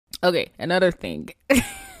Okay, another thing.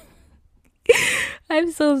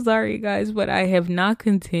 I'm so sorry, guys, but I have not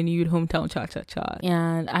continued Hometown Cha Cha Cha.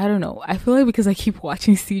 And I don't know. I feel like because I keep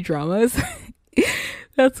watching C dramas,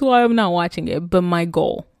 that's why I'm not watching it. But my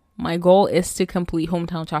goal is to complete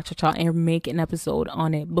Hometown Cha Cha Cha and make an episode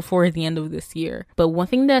on it before the end of this year. But one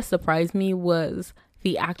thing that surprised me was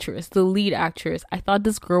the actress, the lead actress. I thought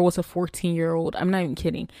this girl was a 14-year-old. I'm not even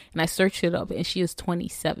kidding. And I searched it up and she is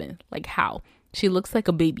 27. Like, how? She looks like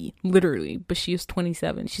a baby, literally, but she is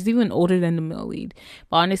 27. She's even older than the male lead.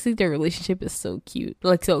 But honestly, their relationship is so cute.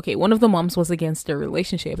 Like, so, okay, one of the moms was against their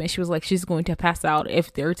relationship, and she was like, she's going to pass out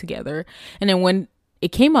if they're together. And then when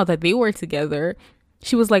it came out that they were together,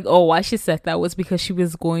 she was like, oh, why she said that was because she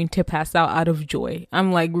was going to pass out of joy.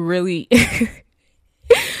 I'm like, really?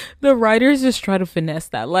 The writers just try to finesse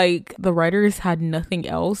that. Like, the writers had nothing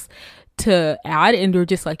else to add, and they're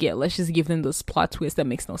just like, yeah, let's just give them this plot twist that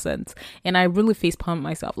makes no sense. And I really facepalmed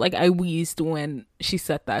myself. Like, I wheezed when she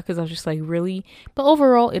said that because I was just like, really? But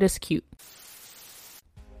overall, it is cute.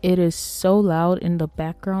 It is so loud in the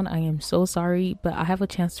background. I am so sorry, but I have a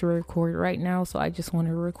chance to record right now, so I just want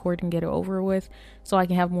to record and get it over with so I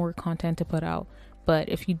can have more content to put out. But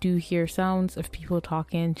if you do hear sounds of people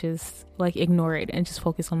talking, just like ignore it and just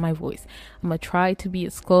focus on my voice. I'm gonna try to be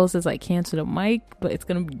as close as I can to the mic, but it's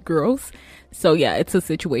gonna be gross. So yeah, it's a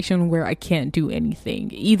situation where I can't do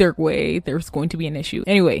anything. Either way, there's going to be an issue.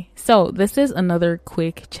 Anyway, so this is another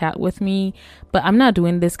quick chat with me, but I'm not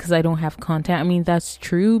doing this because I don't have content. I mean, that's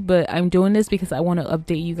true, but I'm doing this because I want to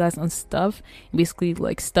update you guys on stuff, basically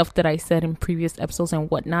like stuff that I said in previous episodes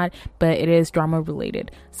and whatnot, but it is drama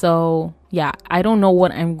related. So yeah, I don't know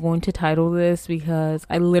what I'm going to title this because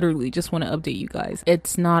I literally just want to update you guys.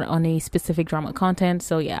 It's not on a specific drama content,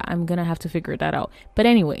 so yeah, I'm gonna have to figure that out. But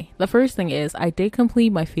anyway, the first thing is I did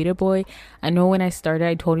complete My Faded Boy. I know when I started,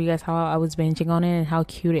 I told you guys how I was binging on it and how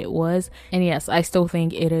cute it was. And yes, I still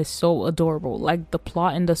think it is so adorable. Like, the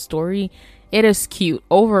plot and the story, it is cute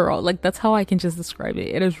overall. Like, that's how I can just describe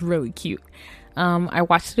it. It is really cute. I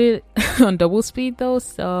watched it on double speed though,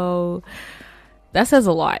 so that says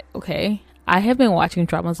a lot. Okay, I have been watching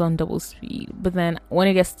dramas on double speed, but then when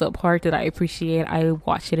it gets to the part that I appreciate, I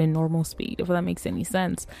watch it in normal speed, if that makes any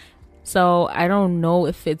sense. So I don't know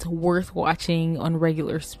if it's worth watching on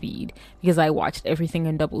regular speed because I watched everything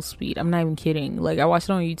in double speed. I'm not even kidding. Like, I watched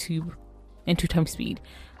it on YouTube in 2 times speed.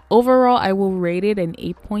 Overall, I will rate it an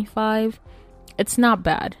 8.5. It's not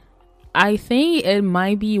bad. I think it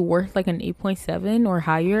might be worth like an 8.7 or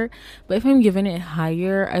higher, but if I'm giving it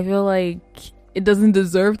higher, I feel like it doesn't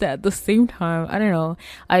deserve that at the same time. I don't know.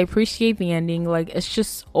 I appreciate the ending. Like, it's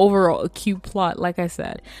just overall a cute plot, like I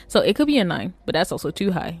said. So it could be a 9, but that's also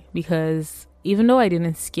too high because even though I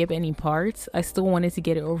didn't skip any parts, I still wanted to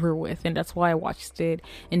get it over with, and that's why I watched it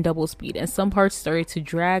in double speed. And some parts started to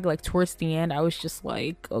drag, like towards the end. I was just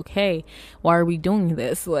like, okay, why are we doing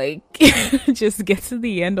this? Like, just get to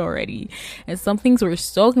the end already. And some things were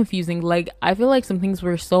so confusing. Like, I feel like some things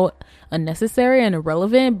were so unnecessary and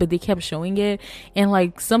irrelevant, but they kept showing it, and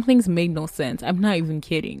like some things made no sense. I'm not even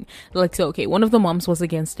kidding. Like, so okay, one of the moms was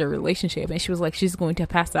against their relationship, and she was like, she's going to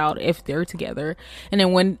pass out if they're together. And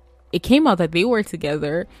then when it came out that they were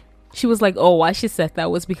together, she was like, oh, why she said that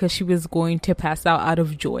was because she was going to pass out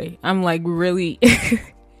of joy. I'm like, really?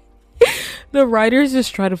 The writers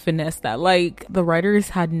just try to finesse that. Like, the writers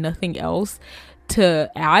had nothing else to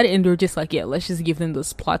add, and they're just like, yeah, let's just give them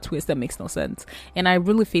this plot twist that makes no sense. And I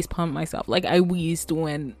really facepalmed myself. Like, I wheezed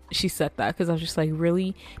when she said that because I was just like,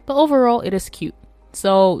 really? But overall, it is cute.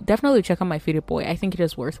 So definitely check out My Faded Boy. I think it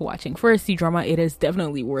is worth watching. For a C drama, it is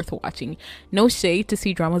definitely worth watching. No shade to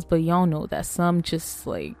C dramas, but y'all know that some just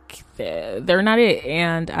like they're not it,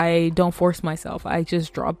 and I don't force myself. I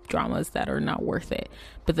just drop dramas that are not worth it,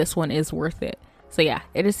 but this one is worth it. So yeah,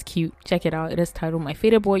 it is cute. Check it out. It is titled My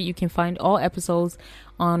Faded Boy. You can find all episodes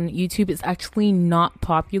on YouTube. It's actually not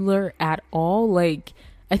popular at all. Like,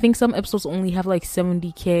 I think some episodes only have like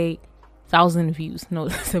 70,000 views. No,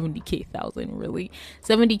 70,000 really.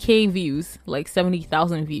 70k views, like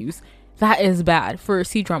 70,000 views. That is bad for a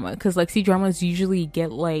C drama, because like C dramas usually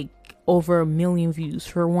get like over 1 million views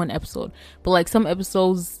for one episode, but like some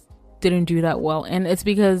episodes didn't do that well, and it's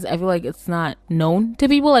because I feel like it's not known to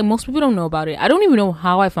people. Like, most people don't know about it. I don't even know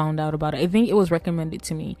how I found out about it. I think it was recommended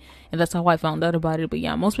to me, and that's how I found out about it. But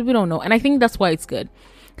yeah, most people don't know, and I think that's why it's good,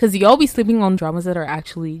 because y'all be sleeping on dramas that are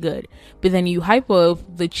actually good, but then you hype up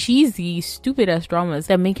the cheesy, stupid ass dramas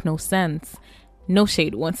that make no sense. No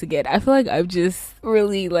shade once again. I feel like I've just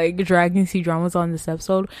really like dragging C dramas on this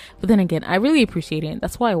episode, but then again, I really appreciate it.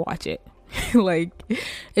 That's why I watch it. Like,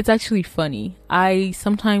 it's actually funny. I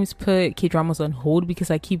sometimes put K-dramas on hold because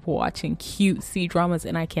I keep watching cute C-dramas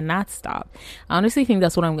and I cannot stop. I honestly think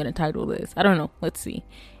that's what I'm gonna title this. I don't know. Let's see.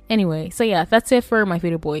 Anyway, so yeah, that's it for My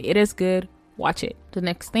Favorite Boy. It is good. Watch it. The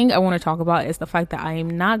next thing I want to talk about is the fact that I am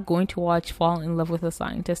not going to watch Fall in Love with a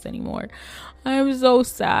Scientist anymore. I am so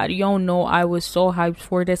sad. Y'all know I was so hyped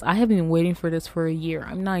for this. I have been waiting for this for a year.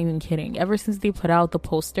 I'm not even kidding. Ever since they put out the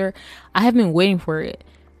poster, I have been waiting for it.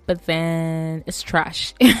 But then it's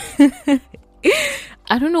trash.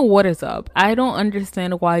 I don't know what is up. I don't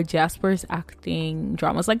understand why Jasper is acting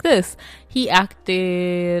dramas like this. He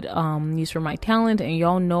acted Use for My Talent, and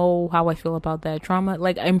y'all know how I feel about that drama.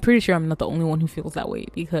 Like, I'm pretty sure I'm not the only one who feels that way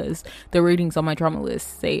because the ratings on my drama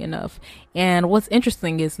list say enough. And what's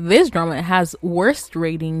interesting is this drama has worse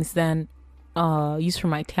ratings than Use for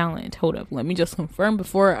My Talent. Hold up, let me just confirm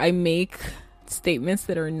before I make statements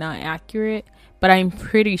that are not accurate. But I'm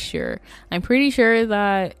pretty sure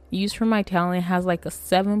that Use for My Talent has like a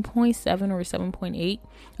 7.7 or 7.8.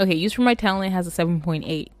 Okay, Use for My Talent has a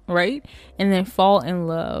 7.8, right? And then Fall in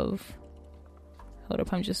Love. Hold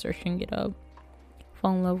up, I'm just searching it up.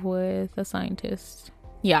 Fall in Love with a Scientist.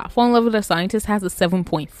 Yeah, Fall in Love with a Scientist has a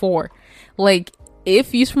 7.4. Like,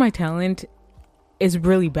 if Use for My Talent is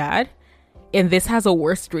really bad, and this has a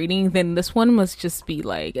worse rating, then this one must just be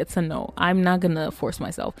like, it's a no. I'm not gonna force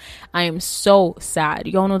myself. I am so sad.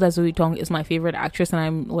 Y'all know that Zoe Tong is my favorite actress, and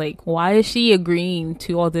I'm like, why is she agreeing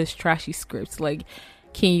to all this trashy scripts? Like,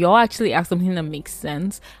 can y'all actually act something that makes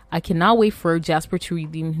sense? I cannot wait for Jasper to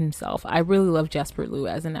redeem himself. I really love Jasper Liu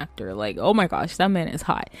as an actor. Like, oh my gosh, that man is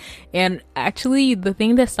hot. And actually, the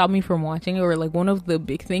thing that stopped me from watching it, or like one of the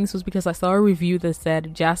big things, was because I saw a review that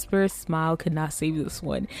said Jasper's smile could not save this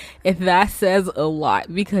one. And that says a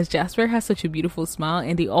lot because Jasper has such a beautiful smile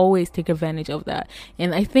and they always take advantage of that.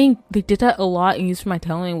 And I think they did that a lot in Use for My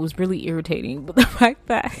Talent. It was really irritating. But the fact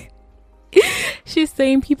that she's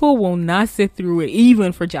saying people will not sit through it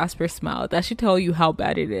even for Jasper's smile, that should tell you how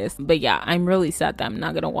bad it is. But yeah, I'm really sad that I'm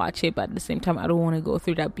not gonna watch it, but at the same time I don't want to go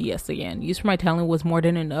through that BS again. Use for My Talent was more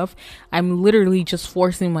than enough. I'm literally just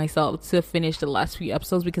forcing myself to finish the last few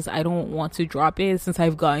episodes because I don't want to drop it since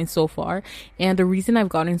I've gotten so far. And the reason I've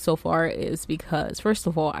gotten so far is because, first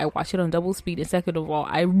of all, I watch it on double speed, and second of all,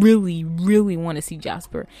 I really want to see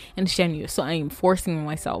Jasper and Shen Yu, so I am forcing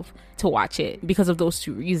myself to watch it because of those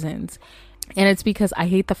two reasons. And it's because I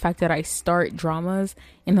hate the fact that I start dramas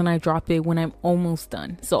and then I drop it when I'm almost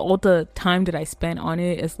done. So all the time that I spent on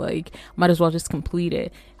it is like, might as well just complete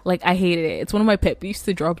it. Like, I hated it. It's one of my pet peeves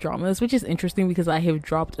to drop dramas, which is interesting because I have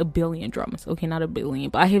dropped a billion dramas. Okay, not a billion,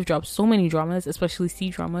 but I have dropped so many dramas, especially C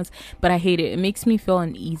dramas, but I hate it. It makes me feel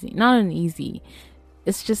uneasy. Not uneasy.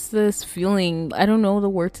 It's just this feeling, I don't know the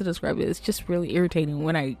word to describe it. It's just really irritating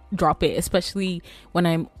when I drop it, especially when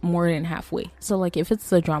I'm more than halfway. So like, if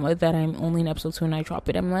it's a drama that I'm only in episode 2 and I drop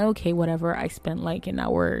it, I'm like, okay, whatever. I spent like an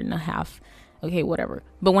hour and a half. Okay, whatever.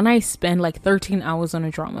 But when I spend like 13 hours on a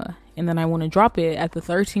drama and then I want to drop it at the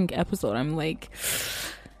 13th episode, I'm like,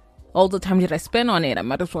 all the time that I spent on it, I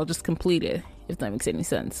might as well just complete it, if that makes any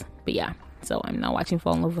sense. But yeah, so I'm not watching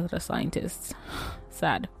Fall in Love with a Scientist.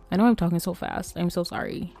 Sad. I know I'm talking so fast. I'm so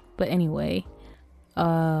sorry. But anyway,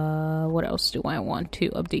 what else do I want to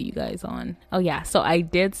update you guys on? Oh yeah, so I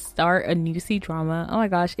did start a new C drama. Oh my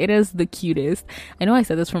gosh, it is the cutest. I know I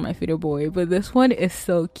said this for My Favorite Boy, but this one is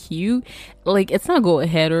so cute. Like, it's not go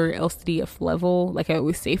ahead or LCDF level, like I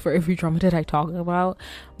always say for every drama that I talk about,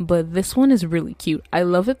 but this one is really cute. I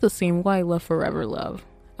love it the same way I love Forever Love.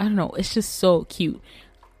 I don't know, it's just so cute.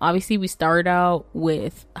 Obviously, we start out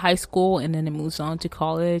with high school and then it moves on to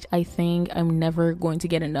college. I think I'm never going to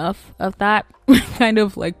get enough of that kind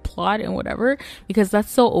of like plot and whatever, because that's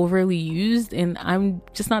so overly used and I'm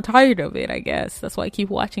just not tired of it, I guess. That's why I keep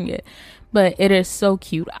watching it. But it is so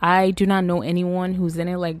cute. I do not know anyone who's in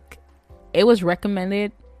it. Like, it was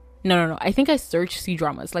recommended. No. I think I searched C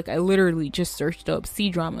dramas. Like, I literally just searched up C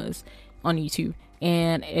dramas on YouTube.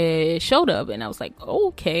 And it showed up and I was like,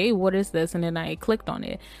 okay, what is this? And then I clicked on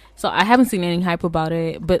it. So I haven't seen any hype about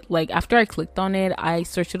it, but like after I clicked on it, I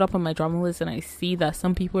searched it up on my drama list and I see that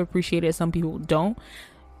some people appreciate it, some people don't.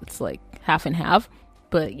 It's like half and half.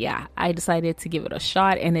 But yeah, I decided to give it a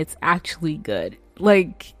shot and it's actually good.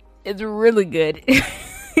 Like, it's really good.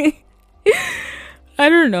 I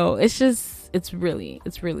don't know. It's really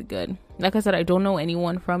good. Like I said, I don't know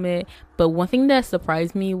anyone from it, but one thing that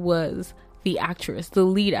surprised me was the actress, the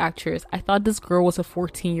lead actress. I thought this girl was a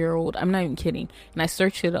 14-year-old. I'm not even kidding. And I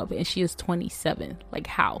searched it up and she is 27. Like,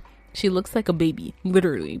 how? She looks like a baby,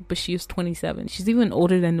 literally, but she is 27. She's even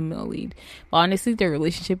older than the male lead. But honestly, their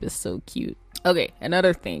relationship is so cute. Okay,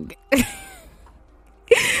 another thing.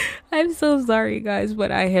 I'm so sorry, guys,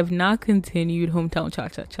 but I have not continued Hometown Cha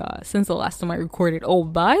Cha Cha since the last time I recorded. Oh,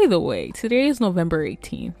 by the way, today is November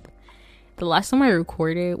 18th. The last time I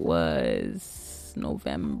recorded was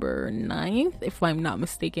November 9th, if I'm not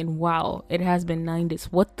mistaken. Wow, it has been 9 days.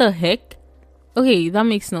 What the heck? Okay, that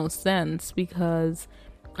makes no sense because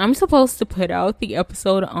I'm supposed to put out the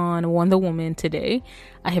episode on Wonder Woman today.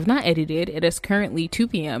 I have not edited. It is currently 2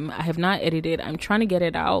 p.m. I have not edited. I'm trying to get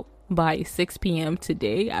it out by 6 p.m.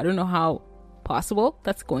 today. I don't know how possible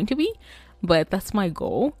that's going to be, but that's my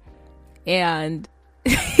goal. And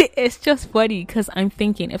it's just funny because I'm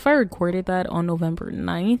thinking if I recorded that on November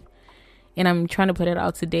 9th and I'm trying to put it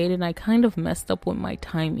out today, then I kind of messed up with my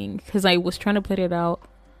timing because I was trying to put it out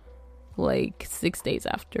like 6 days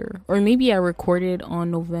after, or maybe I recorded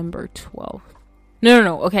on November 12th.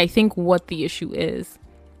 No. Okay, I think what the issue is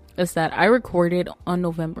that I recorded on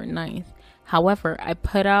November 9th. However, I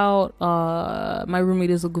put out My Roommate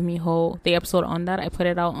is a Gumiho, the episode on that. I put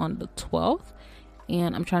it out on the 12th,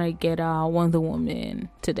 and I'm trying to get Wonder Woman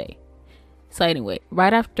today. So anyway,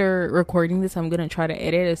 right after recording this, I'm gonna try to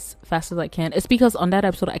edit as fast as I can. It's because on that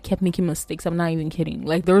episode I kept making mistakes. I'm not even kidding.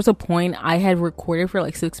 Like there was a point I had recorded for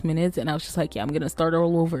like 6 minutes and I was just like, yeah, I'm gonna start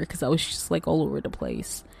all over because I was just like all over the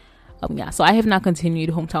place. So I have not continued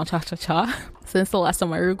Hometown Cha Cha Cha since the last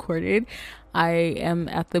time I recorded. I am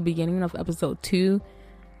at the beginning of episode 2,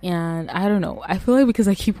 and I don't know. I feel like because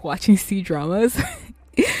I keep watching C-dramas,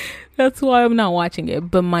 that's why I'm not watching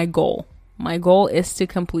it. But my goal is to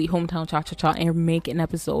complete Hometown Cha Cha Cha and make an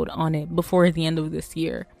episode on it before the end of this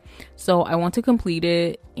year. So I want to complete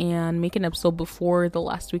it and make an episode before the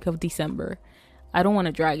last week of December. I don't want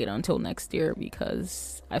to drag it until next year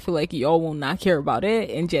because I feel like y'all will not care about it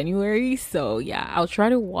in January. So yeah, I'll try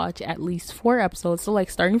to watch at least 4 episodes. So like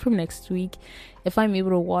starting from next week, if I'm able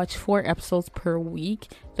to watch 4 episodes per week,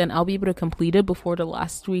 then I'll be able to complete it before the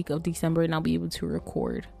last week of December and I'll be able to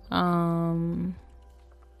record.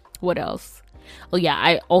 What else? Oh yeah,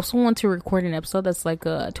 I also want to record an episode that's like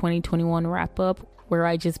a 2021 wrap up where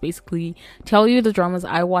I just basically tell you the dramas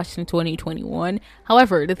I watched in 2021.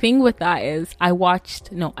 However, the thing with that is I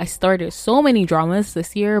started so many dramas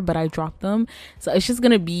this year, but I dropped them. So it's just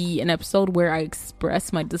gonna be an episode where I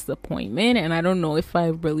express my disappointment, and I don't know if I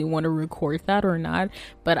really want to record that or not,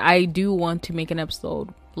 but I do want to make an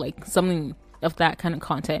episode like something of that kind of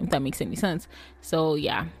content, if that makes any sense. So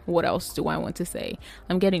yeah, what else do I want to say?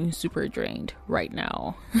 I'm getting super drained right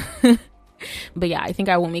now. But yeah, I think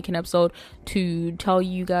I will make an episode to tell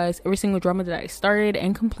you guys every single drama that I started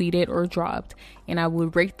and completed or dropped, and I will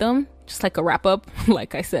rate them just like a wrap up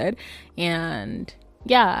like I said. And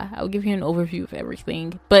yeah, I'll give you an overview of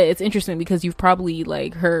everything. But it's interesting because you've probably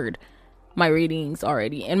like heard my ratings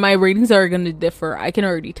already, and my ratings are gonna differ. I can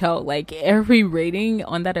already tell, like every rating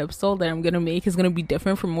on that episode that I'm gonna make is gonna be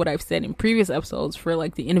different from what I've said in previous episodes for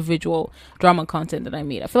like the individual drama content that I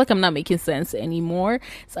made. I feel like I'm not making sense anymore,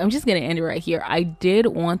 so I'm just gonna end it right here. I did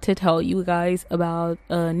want to tell you guys about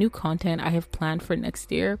new content I have planned for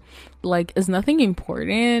next year. Like it's nothing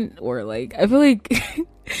important, or like I feel like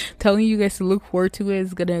telling you guys to look forward to it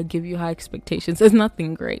is gonna give you high expectations. It's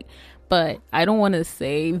nothing great, but I don't want to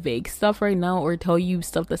say vague stuff right now or tell you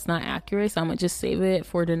stuff that's not accurate. So I'm going to just save it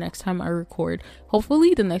for the next time I record.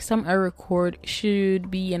 Hopefully the next time I record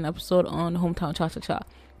should be an episode on Hometown Cha Cha Cha.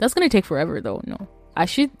 That's going to take forever though. No, I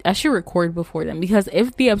should record before then, because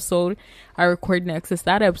if the episode I record next is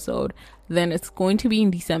that episode, then it's going to be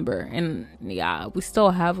in December. And yeah, we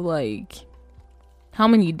still have like how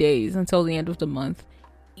many days until the end of the month?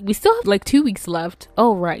 We still have like 2 weeks left.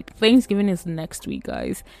 Oh, right. Thanksgiving is next week,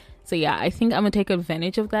 guys. So yeah, I think I'm gonna take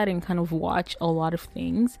advantage of that and kind of watch a lot of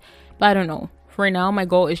things. But I don't know. For now, my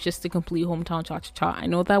goal is just to complete Hometown Cha Cha Cha. I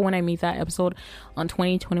know that when I made that episode on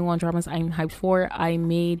 2021 dramas I'm hyped for, I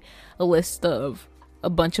made a list of a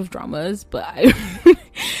bunch of dramas, but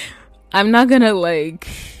I'm not gonna like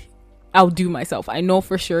outdo myself. I know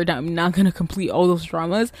for sure that I'm not gonna complete all those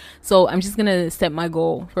dramas, so I'm just gonna set my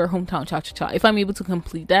goal for Hometown Cha Cha Cha. If I'm able to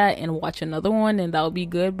complete that and watch another one, then that'll be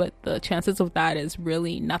good, but the chances of that is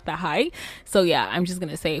really not that high. So yeah, I'm just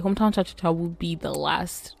gonna say Hometown Cha Cha Cha will be the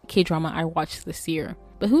last K-drama I watched this year.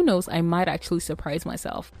 But who knows, I might actually surprise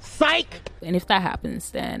myself. Psych! And if that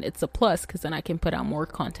happens, then it's a plus, because then I can put out more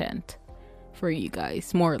content for you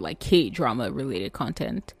guys, more like K-drama related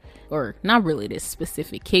content, or not related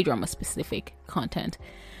specific, K-drama specific content.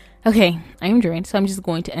 Okay, I am drained, so I'm just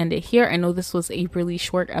going to end it here. I know this was a really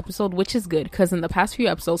short episode, which is good, because in the past few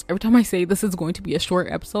episodes, every time I say this is going to be a short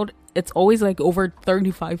episode, it's always like over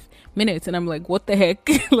 35 minutes. And I'm like, what the heck?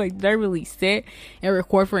 Like, did I really sit and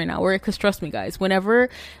record for an hour? Because trust me, guys, whenever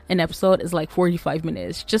an episode is like 45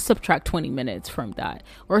 minutes, just subtract 20 minutes from that,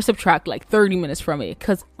 or subtract like 30 minutes from it.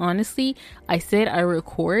 Because honestly, I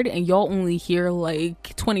record and y'all only hear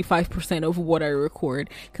like 25% of what I record,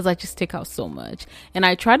 because I just take out so much. And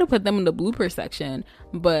I try to put them in the blooper section,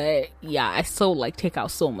 but yeah, I still like take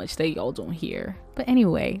out so much that y'all don't hear. But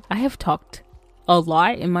anyway, I have talked a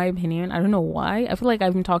lot, in my opinion. I don't know why. I feel like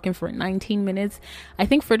I've been talking for 19 minutes. I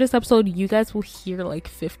think for this episode, you guys will hear like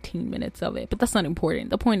 15 minutes of it, but that's not important.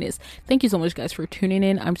 The point is, thank you so much, guys, for tuning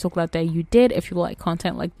in. I'm so glad that you did. If you like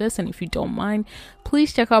content like this, and if you don't mind,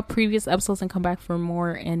 please check out previous episodes and come back for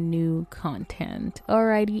more and new content.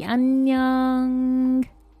 Alrighty, annyeong.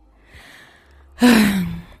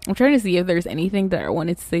 I'm trying to see if there's anything that I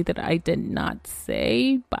wanted to say that I did not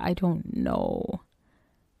say, but I don't know.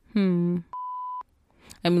 I'm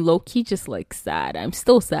low-key just like sad. I'm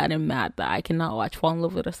still sad and mad that I cannot watch Fall in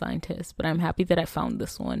Love with a Scientist, but I'm happy that I found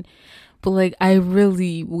this one. But like, I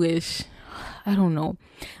really wish, I don't know,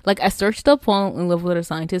 like I searched up Fall in Love with a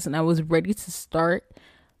Scientist and I was ready to start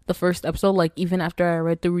the first episode, like even after I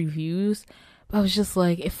read the reviews. But I was just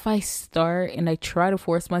like, if I start and I try to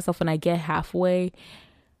force myself and I get halfway,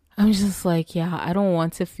 I'm just like, yeah, I don't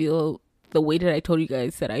want to feel the way that I told you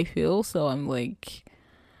guys that I feel. So I'm like,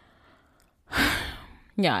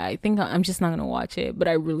 yeah, I think I'm just not gonna watch it, but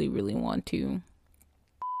I really, really want to.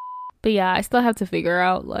 But yeah, I still have to figure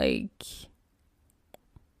out like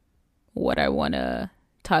what I want to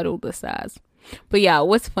title this as. But yeah,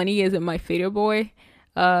 what's funny is in My Fader Boy,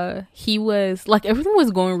 he was like, everything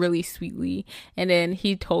was going really sweetly, and then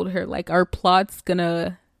he told her like, our plot's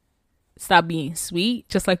gonna stop being sweet,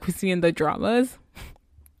 just like we see in the dramas.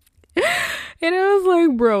 And I was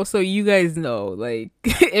like, bro, so you guys know, like,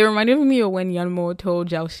 it reminded me of when Yeonmo told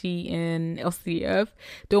Jiaoshi in LCF,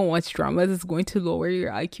 don't watch dramas, it's going to lower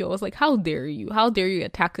your IQ. I was like, how dare you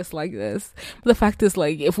attack us like this? But the fact is,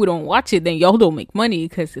 like, if we don't watch it, then y'all don't make money,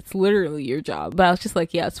 because it's literally your job. But I was just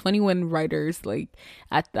like, yeah, it's funny when writers like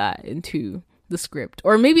add that into the script,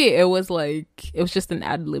 or maybe it was just an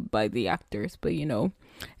ad lib by the actors, but you know,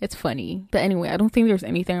 it's funny. But anyway, I don't think there's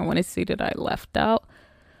anything I want to say that I left out.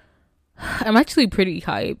 I'm actually pretty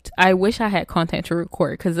hyped. I wish I had content to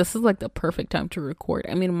record, because this is like the perfect time to record.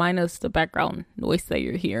 I mean, minus the background noise that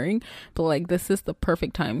you're hearing, but like this is the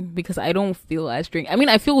perfect time because I don't feel as drained. I mean,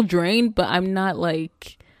 I feel drained, but I'm not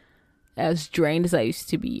like as drained as I used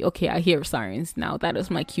to be. Okay, I hear sirens now. That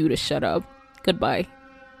is my cue to shut up. Goodbye.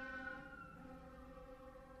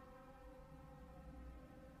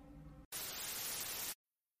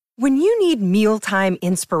 When you need mealtime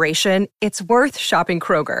inspiration, it's worth shopping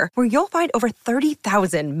Kroger, where you'll find over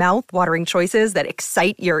 30,000 mouth-watering choices that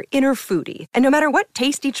excite your inner foodie. And no matter what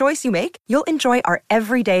tasty choice you make, you'll enjoy our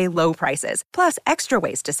everyday low prices, plus extra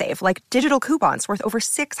ways to save, like digital coupons worth over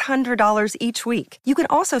 $600 each week. You can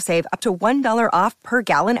also save up to $1 off per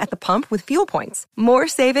gallon at the pump with fuel points. More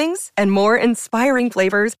savings and more inspiring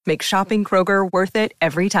flavors make shopping Kroger worth it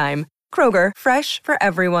every time. Kroger, fresh for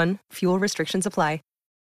everyone. Fuel restrictions apply.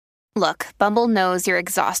 Look, Bumble knows you're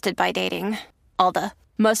exhausted by dating. All the,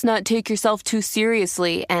 must not take yourself too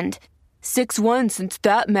seriously, and 6'1" since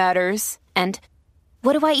that matters. And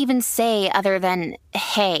what do I even say other than,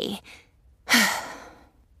 hey?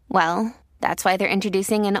 Well, that's why they're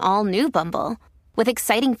introducing an all-new Bumble, with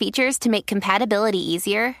exciting features to make compatibility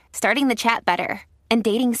easier, starting the chat better, and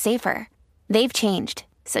dating safer. They've changed,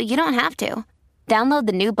 so you don't have to. Download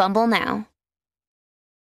the new Bumble now.